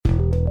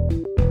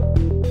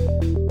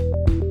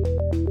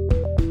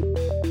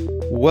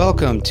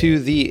Welcome to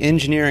the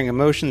Engineering,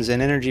 Emotions,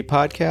 and Energy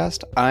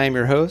podcast. I'm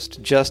your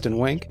host, Justin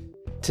Wink.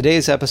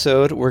 Today's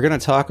episode, we're going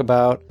to talk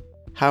about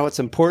how it's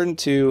important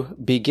to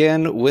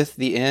begin with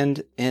the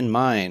end in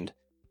mind.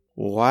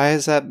 Why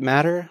does that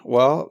matter?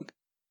 Well,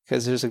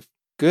 because there's a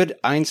good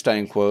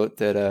Einstein quote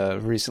that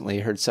I've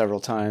recently heard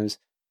several times.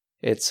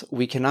 It's,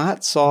 we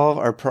cannot solve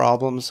our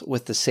problems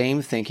with the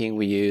same thinking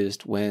we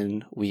used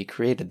when we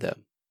created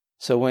them.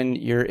 So when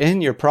you're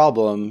in your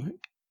problem,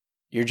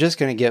 you're just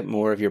going to get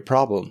more of your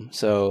problem.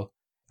 So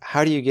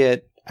how do you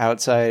get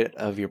outside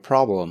of your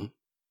problem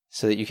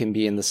so that you can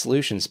be in the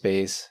solution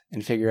space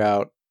and figure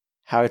out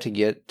how to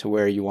get to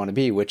where you want to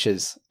be, which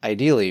is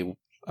ideally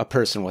a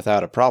person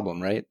without a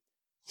problem, right?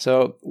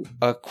 So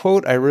a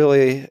quote I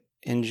really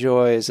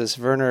enjoy is this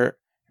Werner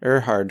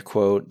Erhard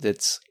quote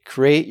that's,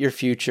 create your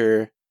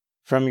future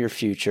from your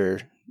future,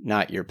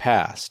 not your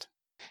past.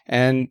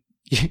 And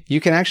you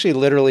can actually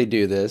literally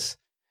do this,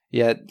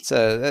 yet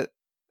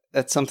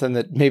that's something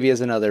that maybe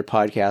is another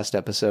podcast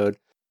episode.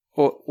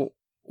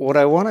 What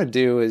I want to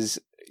do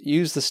is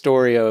use the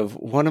story of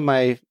one of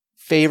my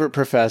favorite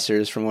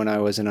professors from when I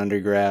was an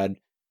undergrad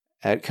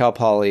at Cal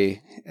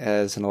Poly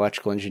as an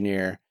electrical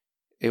engineer.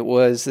 It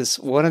was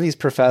one of these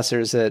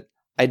professors that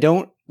I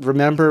don't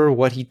remember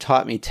what he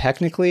taught me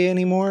technically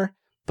anymore,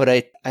 but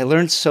I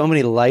learned so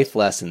many life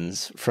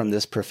lessons from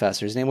this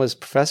professor. His name was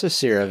Professor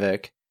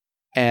Sirovic,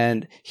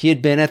 and he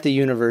had been at the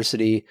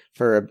university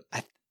for,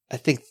 I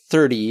think,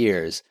 30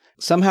 years.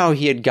 Somehow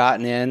he had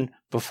gotten in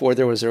before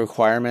there was a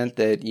requirement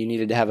that you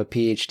needed to have a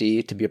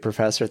PhD to be a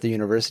professor at the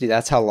university.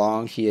 That's how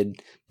long he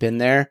had been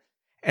there.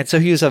 And so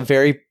he was a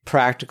very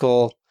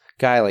practical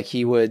guy. Like,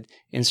 he would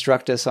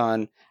instruct us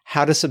on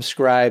how to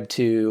subscribe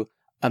to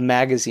a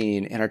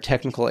magazine in our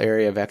technical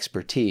area of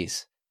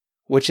expertise,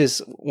 which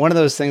is one of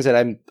those things that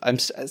I'm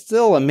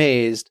still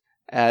amazed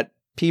at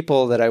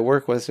people that I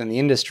work with in the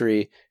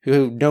industry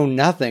who know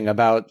nothing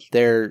about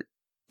their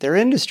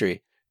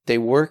industry. They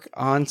work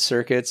on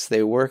circuits,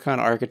 they work on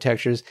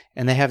architectures,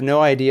 and they have no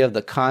idea of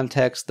the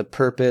context, the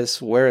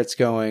purpose, where it's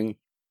going,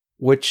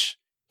 which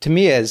to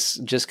me is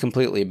just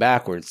completely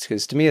backwards.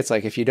 Because to me, it's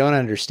like, if you don't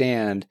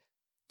understand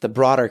the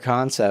broader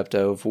concept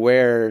of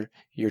where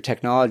your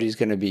technology is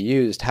going to be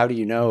used, how do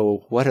you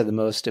know what are the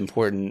most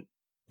important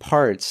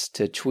parts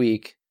to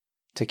tweak,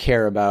 to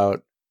care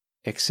about,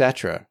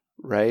 etc.,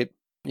 right?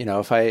 You know,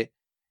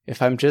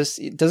 if I'm just,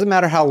 it doesn't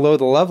matter how low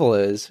the level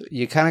is,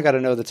 you kind of got to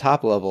know the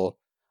top level.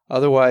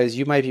 Otherwise,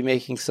 you might be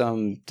making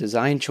some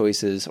design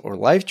choices or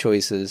life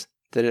choices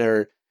that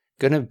are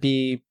going to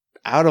be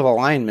out of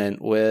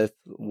alignment with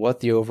what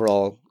the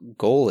overall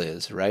goal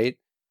is, right?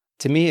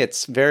 To me,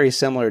 it's very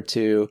similar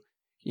to,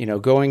 you know,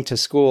 going to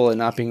school and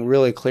not being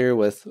really clear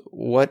with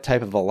what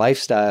type of a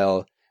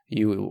lifestyle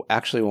you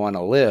actually want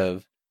to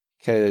live.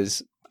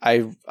 Because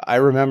I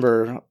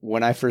remember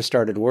when I first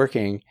started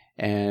working,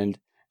 and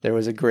there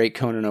was a great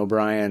Conan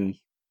O'Brien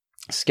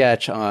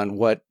sketch on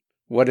what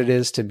it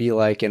is to be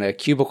like in a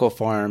cubicle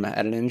farm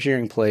at an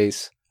engineering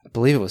place. I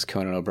believe it was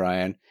Conan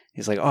O'Brien.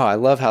 He's like, oh, I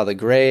love how the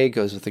gray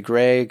goes with the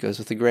gray, goes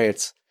with the gray.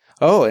 It's,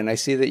 oh, and I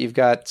see that you've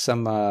got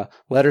some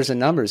letters and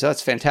numbers. Oh,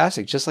 it's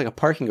fantastic, just like a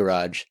parking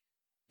garage.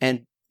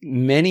 And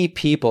many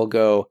people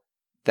go,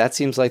 that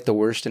seems like the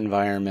worst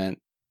environment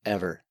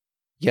ever.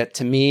 Yet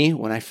to me,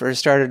 when I first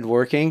started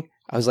working,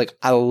 I was like,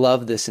 I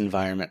love this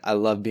environment. I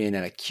love being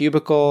in a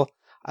cubicle.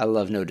 I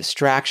love no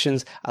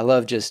distractions. I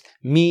love just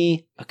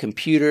me, a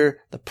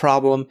computer, the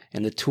problem,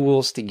 and the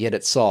tools to get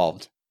it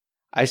solved.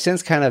 I've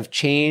since kind of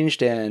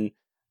changed, and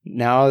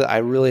now I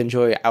really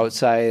enjoy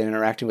outside and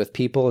interacting with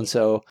people. And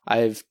so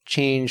I've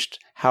changed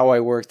how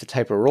I work, the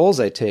type of roles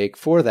I take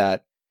for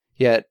that.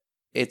 Yet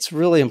it's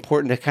really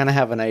important to kind of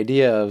have an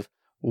idea of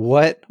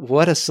what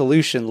a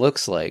solution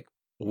looks like,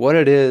 what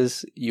it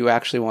is you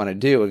actually want to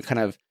do, and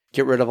kind of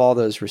get rid of all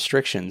those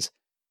restrictions.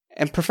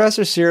 And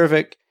Professor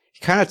Sirovic,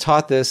 he kind of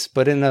taught this,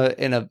 but in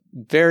a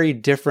very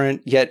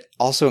different, yet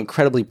also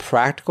incredibly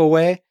practical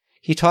way.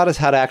 He taught us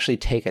how to actually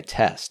take a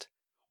test,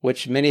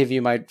 which many of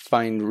you might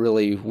find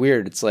really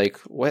weird. It's like,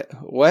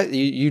 what?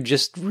 You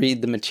just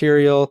read the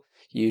material,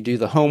 you do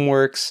the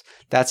homeworks,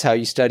 that's how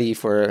you study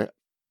for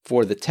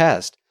the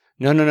test.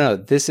 No.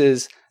 This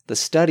is the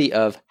study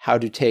of how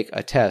to take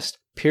a test,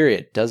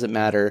 period. Doesn't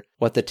matter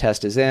what the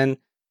test is in,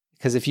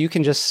 because if you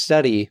can just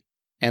study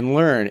and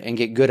learn and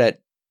get good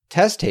at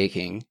test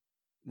taking,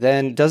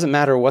 then it doesn't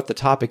matter what the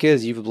topic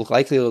is, you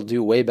likely will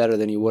do way better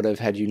than you would have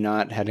had you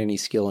not had any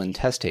skill in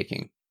test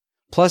taking.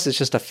 Plus, it's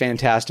just a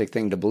fantastic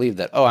thing to believe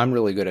that, oh, I'm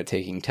really good at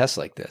taking tests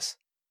like this.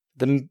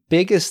 The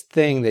biggest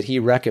thing that he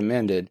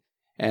recommended,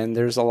 and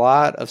there's a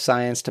lot of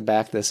science to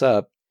back this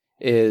up,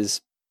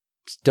 is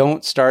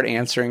don't start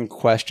answering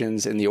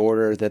questions in the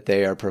order that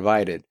they are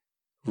provided.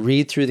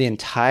 Read through the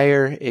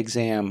entire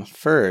exam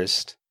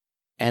first,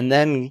 and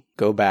then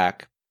go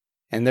back.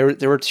 And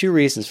there were two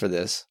reasons for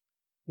this.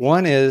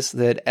 One is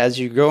that as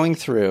you're going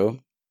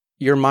through,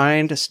 your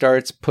mind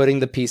starts putting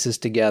the pieces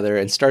together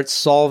and starts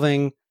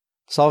solving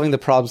the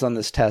problems on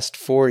this test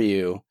for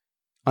you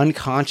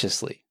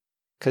unconsciously,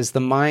 because the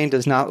mind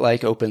does not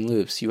like open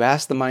loops. You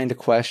ask the mind a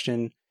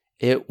question,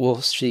 it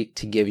will seek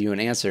to give you an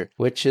answer,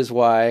 which is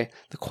why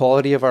the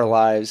quality of our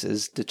lives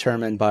is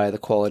determined by the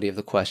quality of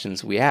the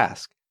questions we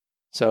ask.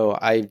 So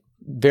I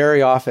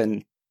very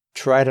often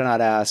try to not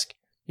ask,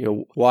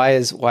 why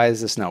is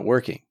this not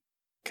working?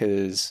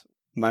 Because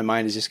my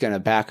mind is just going to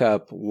back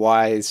up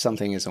why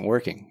something isn't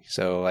working.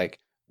 So like,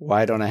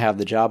 why don't I have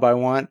the job I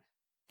want?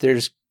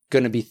 There's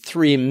going to be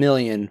 3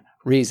 million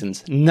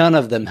reasons, none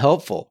of them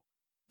helpful.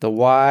 The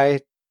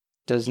why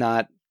does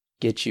not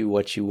get you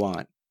what you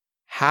want.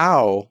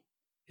 How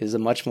is a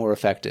much more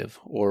effective,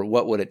 or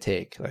what would it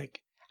take?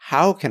 Like,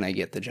 how can I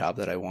get the job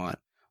that I want?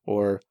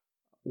 Or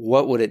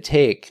what would it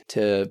take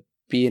to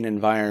be in an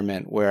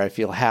environment where I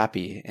feel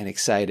happy and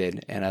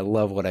excited and I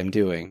love what I'm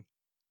doing?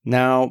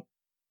 Now,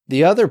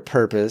 the other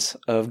purpose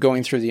of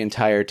going through the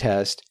entire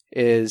test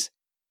is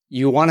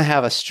you want to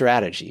have a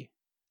strategy.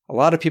 A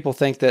lot of people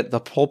think that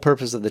the whole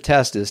purpose of the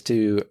test is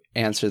to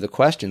answer the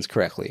questions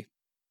correctly.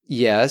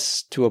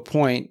 Yes, to a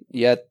point,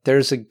 yet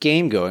there's a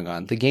game going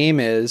on. The game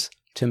is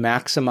to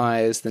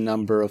maximize the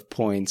number of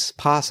points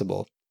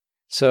possible.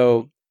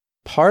 So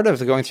part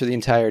of going through the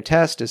entire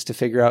test is to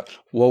figure out,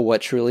 well,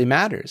 what truly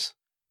matters?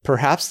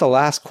 Perhaps the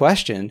last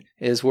question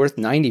is worth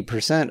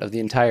 90% of the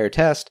entire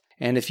test,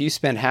 and if you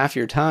spend half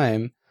your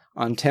time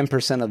on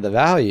 10% of the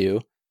value,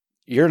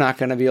 you're not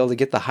going to be able to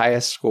get the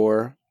highest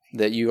score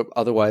that you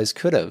otherwise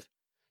could have.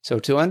 So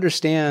to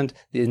understand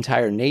the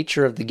entire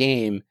nature of the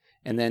game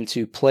and then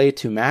to play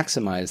to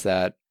maximize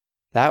that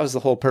was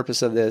the whole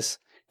purpose of this.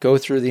 Go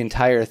through the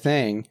entire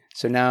thing.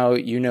 So now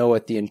you know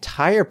what the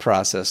entire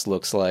process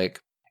looks like.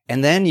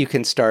 And then you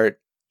can start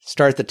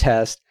the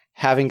test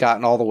having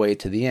gotten all the way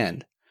to the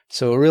end.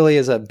 So it really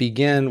is a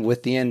begin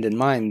with the end in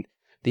mind.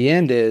 The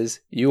end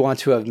is you want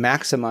to have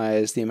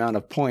maximized the amount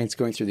of points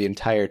going through the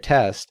entire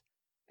test.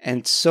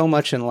 And so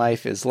much in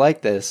life is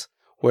like this,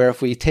 where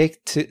if we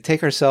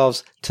take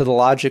ourselves to the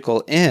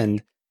logical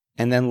end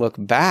and then look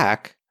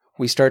back,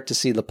 we start to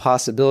see the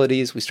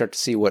possibilities. We start to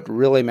see what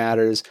really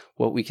matters,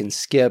 what we can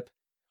skip,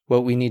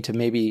 what we need to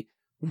maybe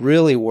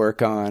really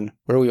work on,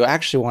 where we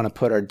actually want to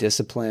put our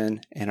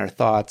discipline and our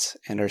thoughts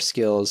and our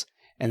skills,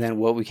 and then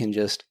what we can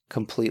just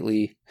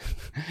completely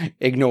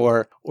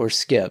ignore or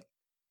skip.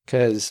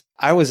 Because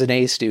I was an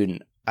A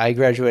student. I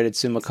graduated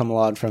summa cum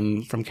laude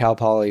from Cal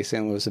Poly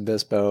San Luis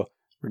Obispo,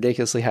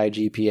 ridiculously high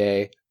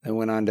GPA. I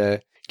went on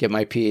to get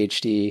my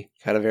PhD,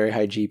 got a very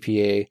high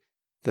GPA.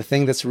 The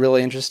thing that's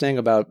really interesting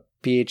about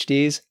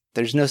PhDs,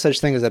 there's no such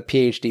thing as a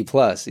PhD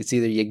plus. It's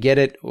either you get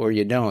it or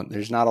you don't.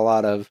 There's not a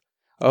lot of,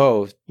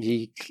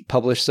 he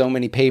published so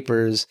many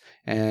papers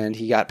and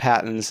he got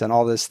patents and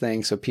all this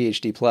thing, so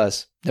PhD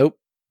plus. Nope.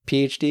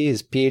 PhD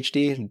is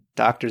PhD.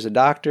 Doctor's a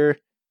doctor.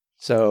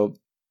 So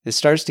it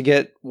starts to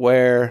get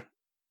where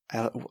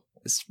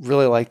it's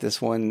really like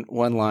this one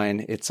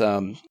line. It's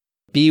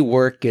B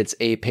work gets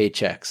A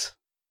paychecks.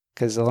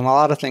 Because in a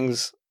lot of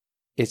things,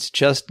 it's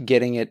just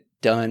getting it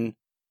done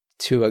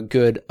to a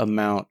good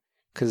amount.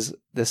 Because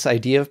this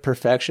idea of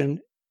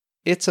perfection,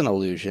 it's an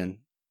illusion.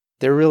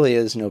 There really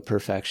is no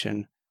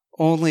perfection.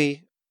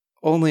 Only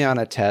on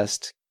a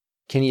test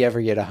can you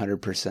ever get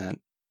 100%.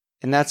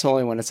 And that's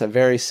only when it's a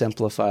very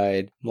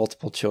simplified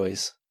multiple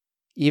choice.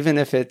 Even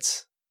if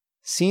it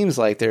seems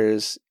like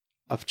there's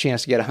a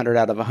chance to get 100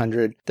 out of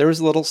 100, there's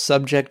a little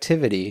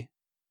subjectivity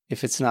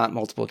if it's not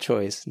multiple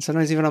choice. And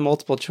sometimes even on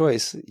multiple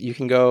choice, you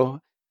can go,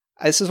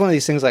 this is one of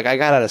these things, like I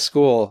got out of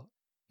school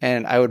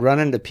and I would run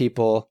into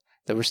people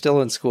that were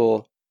still in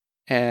school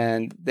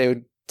and they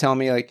would tell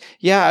me like,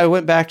 yeah, I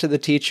went back to the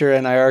teacher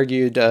and I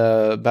argued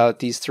about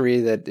these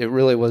 3 that it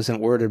really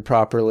wasn't worded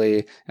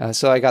properly.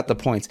 So I got the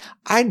points.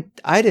 I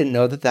didn't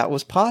know that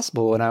was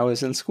possible when I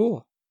was in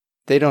school.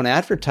 They don't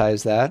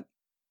advertise that.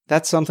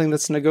 That's something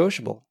that's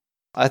negotiable.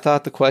 I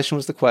thought the question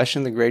was the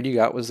question. The grade you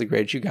got was the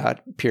grade you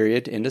got,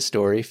 period, end of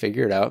story,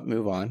 figure it out,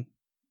 move on.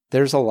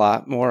 There's a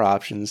lot more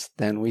options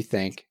than we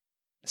think,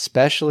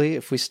 especially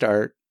if we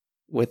start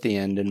with the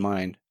end in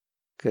mind.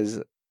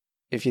 Because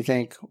if you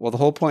think, well, the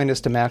whole point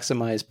is to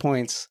maximize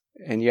points,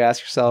 and you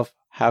ask yourself,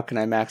 how can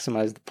I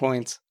maximize the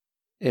points?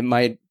 It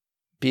might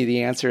be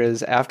the answer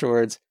is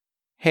afterwards,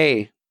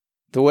 hey,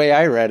 the way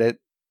I read it,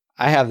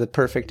 I have the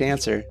perfect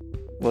answer.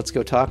 Let's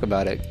go talk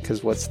about it.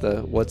 Because what's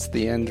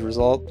the end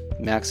result?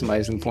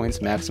 Maximizing points,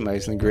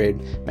 maximizing the grade,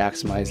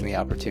 maximizing the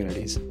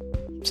opportunities.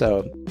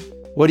 So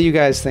what do you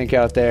guys think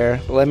out there?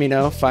 Let me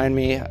know. Find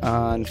me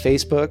on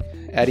Facebook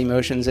at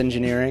Emotions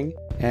Engineering,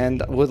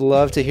 and would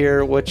love to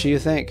hear what you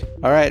think.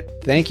 All right.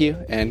 Thank you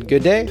and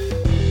good day.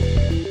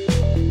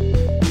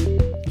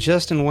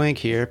 Justin Wenck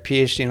here,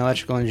 PhD in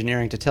electrical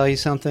engineering, to tell you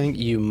something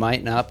you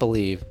might not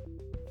believe.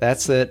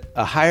 That's that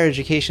a higher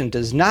education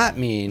does not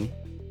mean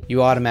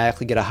you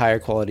automatically get a higher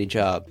quality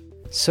job.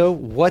 So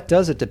what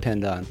does it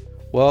depend on?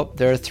 Well,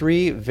 there are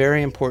 3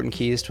 very important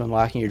keys to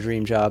unlocking your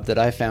dream job that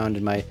I found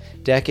in my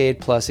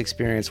decade-plus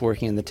experience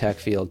working in the tech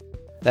field.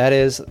 That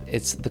is,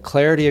 it's the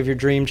clarity of your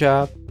dream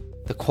job,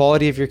 the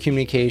quality of your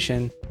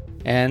communication,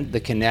 and the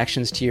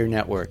connections to your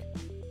network.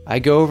 I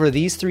go over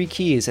these 3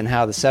 keys and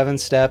how the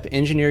 7-step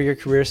Engineer Your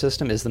Career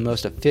system is the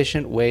most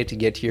efficient way to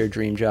get to your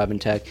dream job in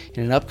tech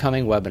in an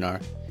upcoming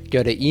webinar.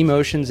 Go to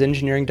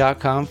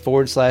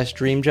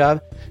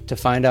emotionsengineering.com/dreamjob to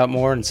find out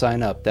more and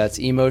sign up. That's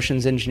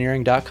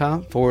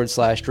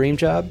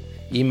emotionsengineering.com/dreamjob,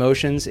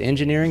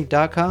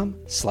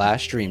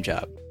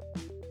 emotionsengineering.com/dreamjob.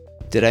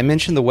 Did I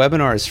mention the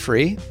webinar is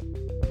free?